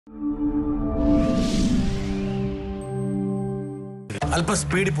അല്പം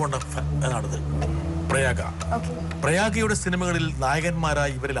സ്പീഡിൽ പോകേണ്ട എന്നാണിത്. പ്രയാഗ. പ്രയാഗയുടെ സിനിമകളിൽ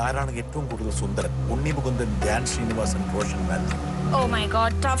നായകന്മാരായി ഇവരിൽ ആരാണ് ഏറ്റവും കൂടുതൽ സുന്ദരൻ? Unni Mukundan, Dhyan Sreenivasan, Roshan Mathew. Oh my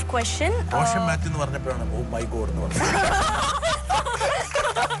god, tough question. Roshan Mathew എന്ന് പറഞ്ഞപ്പോഴാണ് ഓ മൈ ഗോഡ് എന്ന് പറഞ്ഞത്.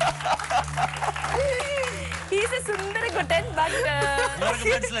 He's a sundara kutan, but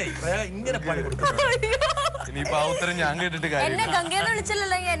മനസ്സിലായി. പ്രയാഗ ഇങ്ങനെ പാടി കൊടുക്കുന്നു. ഇനിയിപ്പോ ആ ഉത്തരം ഞാൻ കേട്ടിട്ട് കാര്യം. എന്നെ ഗംഗയെന്ന്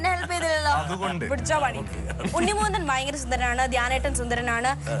വിളിച്ചില്ലല്ലോ, എന്നെ ഹെൽപ്പ് ചെയ്തില്ലല്ലോ. അതുകൊണ്ട് പിടിച്ചോ പണി. ഉണ്ണിമൂന്തൻ ഭയങ്കര സുന്ദരനാണ്, ധ്യാനേട്ടൻ സുന്ദരനാണ്.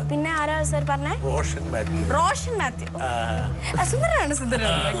 പിന്നെ ആരാ സർ പറഞ്ഞേ? റോഷൻ മാത്യു. റോഷൻ മാത്യു സുന്ദരനാണ്,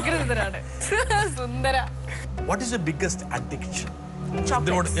 സുന്ദരനാണ്, ഭയങ്കര സുന്ദരാണ്. സുന്ദര. What is the biggest addiction?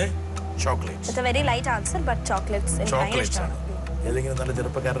 Chocolates. Chocolates. It's a very light answer, but chocolates. Chocolates ആണ്. ഏതെങ്കിലും നല്ല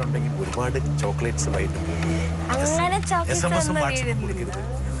ചെറുപ്പക്കാരനുണ്ടെങ്കിൽ ഒരുപാട് ചോക്ലേറ്റ്സ് വൈകിട്ട് അങ്ങനെ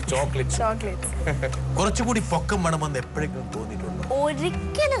ചോക്ലേറ്റ്സ് കുറച്ചുകൂടി പൊക്കം വേണമെന്ന് എപ്പോഴെങ്കിലും തോന്നിയിട്ടുണ്ടോ?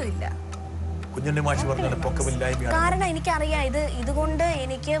 ഒരിക്കലും ഇല്ല. കുഞ്ഞുണ്ണി മാഷ് പറഞ്ഞാൽ പൊക്കമില്ലായ്മയാണ്. കാരണം എനിക്കറിയാം ഇതുകൊണ്ട്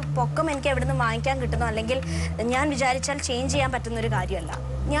എനിക്ക് പൊക്കം എനിക്ക് എവിടെ നിന്ന് വാങ്ങിക്കാൻ കിട്ടുന്നു, അല്ലെങ്കിൽ ഞാൻ വിചാരിച്ചാൽ ചേഞ്ച് ചെയ്യാൻ പറ്റുന്ന ഒരു കാര്യമല്ല.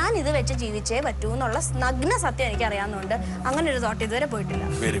 ഞാൻ ഇത് വെച്ച് ജീവിച്ചേ പറ്റൂ എന്നുള്ള നഗ്ന സത്യം എനിക്ക് അറിയാവുന്നതുകൊണ്ട് അങ്ങനെ ഒരു തോട്ട് ഇതുവരെ പോയിട്ടില്ല.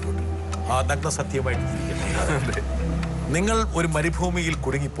 Very good. ആ നഗ്ന സത്യമായിട്ട് ജീവിക്കട്ടെ. നിങ്ങൾ ഒരു മരുഭൂമിയിൽ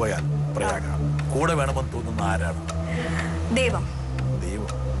കുടുങ്ങിപ്പോയാൽ പ്രയാഗ കൂടെ വേണമെന്ന് തോന്നുന്ന ആരാണ്? ദൈവം. ദൈവം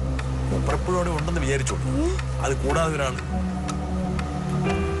എപ്പോഴും ഉണ്ടെന്ന് വിചാരിച്ചോളൂ. അത് കൂടാതെ ഒരാൾ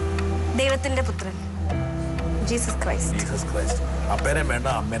ദൈവത്തിന്റെ പുത്രൻ ജീസസ് ക്രൈസ്റ്റ്. അപ്പേനെ വേണ്ട,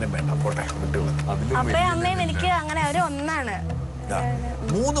 അമ്മേനെ വേണ്ട, പോട്ടെ വിട്ടുകളെ. അപ്പയും അമ്മയും എനിക്ക് അങ്ങനെ അവര് ഒന്നാണ്.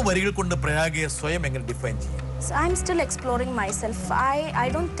 3 വരികൾ കൊണ്ട് പ്രയാഗയെ സ്വയം എങ്ങനെ ഡിഫൈൻ ചെയ്യും? So I'm still exploring myself. I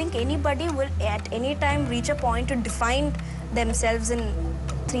don't think anybody will at any time reach a point to define themselves in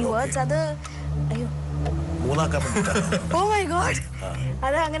 3 words. Adu ayyo. മൂന്നാക്കാൻ Oh my god.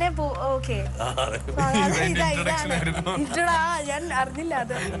 അത് അങ്ങനെ ഓക്കേ. ഞാൻ അറിഞ്ഞില്ല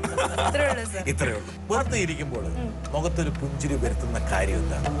അത്. ഇത്രയേ ഉള്ളൂ. വെറുതെ ഇരിക്കുമ്പോൾ മുഖത്തൊരു പുഞ്ചിരി വരുത്തുന്ന കാര്യം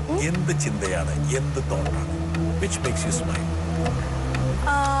എന്താണ്? എന്ത് ചിന്തയാണ്, എന്ത് തോട്ടാണ്? Which makes you smile?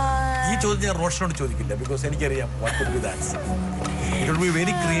 ഈ ചോദ്യം ഞാൻ റോഷനോട് ചോദിക്കില്ല, ബിക്കോസ് എനിക്കറിയാം what would be the answer. It will be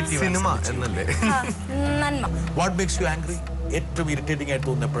very creative. Cinema എന്നല്ലേ? നന്മ. What makes you angry? ഏറ്റവും ഇറിറ്റേറ്റിംഗ് ആയിട്ട്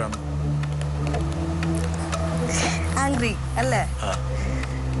തോന്നുന്നത് എപ്പോഴാണ്? ആംഗ്രി അല്ലേ?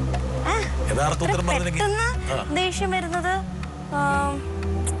 യഥാർത്ഥ ഉത്തരം പറഞ്ഞില്ലെങ്കിൽ ദേഷ്യം വരുന്നത്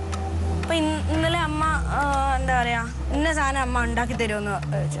ഇപ്പൊ ഇന്നലെ അമ്മ എന്താ പറയാ ഇന്ന സാധനം അമ്മ ഉണ്ടാക്കി തരുമെന്ന്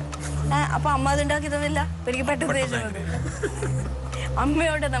ചോദിച്ചു. അപ്പൊ അമ്മ അത് ഉണ്ടാക്കി തന്നില്ല. എനിക്ക് പെട്ടെന്ന് ദേഷ്യം വന്നു.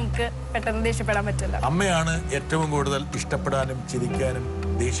 അമ്മയോട് നമുക്ക് പെട്ടെന്ന് ദേഷ്യപ്പെടാൻ പറ്റില്ല. അമ്മയാണ് ഏറ്റവും കൂടുതൽ ഇഷ്ടപ്പെടാനും ചിരിക്കാനും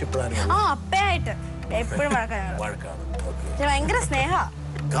ദേഷ്യപ്പെടാനും. അപ്പയായിട്ട് എപ്പോഴും വഴക്കാണ്. ഭയങ്കര സ്നേഹ.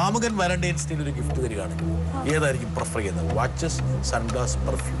 കാമുകൻ വാലന്റൈൻസ് ഡേയിൽ ഒരു ഗിഫ്റ്റ് തരികയാണെങ്കിൽ ഏതായിരിക്കും പ്രിഫർ ചെയ്യുന്നത്? Watches, sunglass,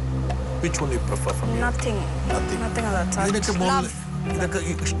 perfume? Which one you prefer from you? Nothing. ഇതൊക്കെ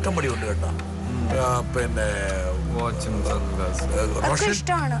ഇഷ്ടംപടി ഉണ്ട് കേട്ടോ. പിന്നെ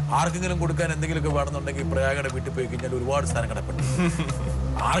ആർക്കെങ്കിലും കൊടുക്കാൻ എന്തെങ്കിലുമൊക്കെ വേണമെന്നുണ്ടെങ്കിൽ പ്രയാഗയുടെ വീട്ടിൽ പോയി കഴിഞ്ഞാൽ ഒരുപാട് സാധനം കിടപ്പുണ്ട്.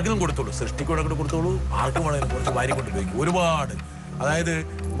 ആർക്കെങ്കിലും കൊടുത്തോളൂ, സൃഷ്ടിക്കൂടെ കൊടുത്തോളൂ, ആർക്കും വേണമെങ്കിലും കുറച്ച് വാരി കൊണ്ട് ഉപയോഗിക്കും ഒരുപാട്. അതായത്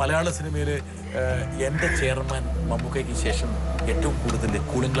മലയാള സിനിമയിൽ എന്റെ ചെയർമാൻ മമ്മൂക്കയ്ക്ക് ശേഷം ഏറ്റവും കൂടുതൽ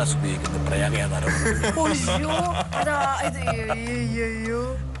കൂളിംഗ് ഗ്ലാസ് ഉപയോഗിക്കുന്നത് പ്രയാഗയാണ്.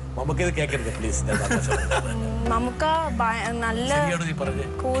 മമ്മൂക്ക ഇത് കേൾക്കരുത് പ്ലീസ്. മമ്മൂക്ക നല്ല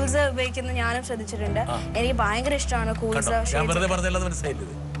കൂൾസ് ഉപയോഗിക്കുന്നത് ഞാനും ശ്രദ്ധിച്ചിട്ടുണ്ട്. എനിക്ക് ഭയങ്കര ഇഷ്ടമാണ് കൂൾസ്. ഞാൻ വെറുതെ പറഞ്ഞല്ലാതെ മനസ്സിലായില്ലേ?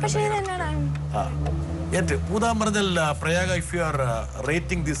 പക്ഷേ പൂതാൻ പറഞ്ഞാൽ Prayaga, if you are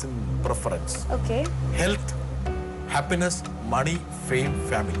rating this in preference, health, happiness, money, fame,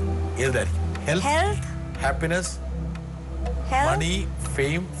 family, ഏതായിരിക്കും? Health, happiness, money,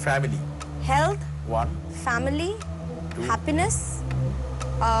 fame, family. Health, 1, family, happiness,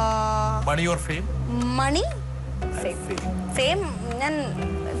 money or fame? Money, fame. Fame,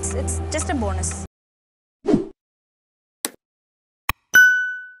 it's just a bonus.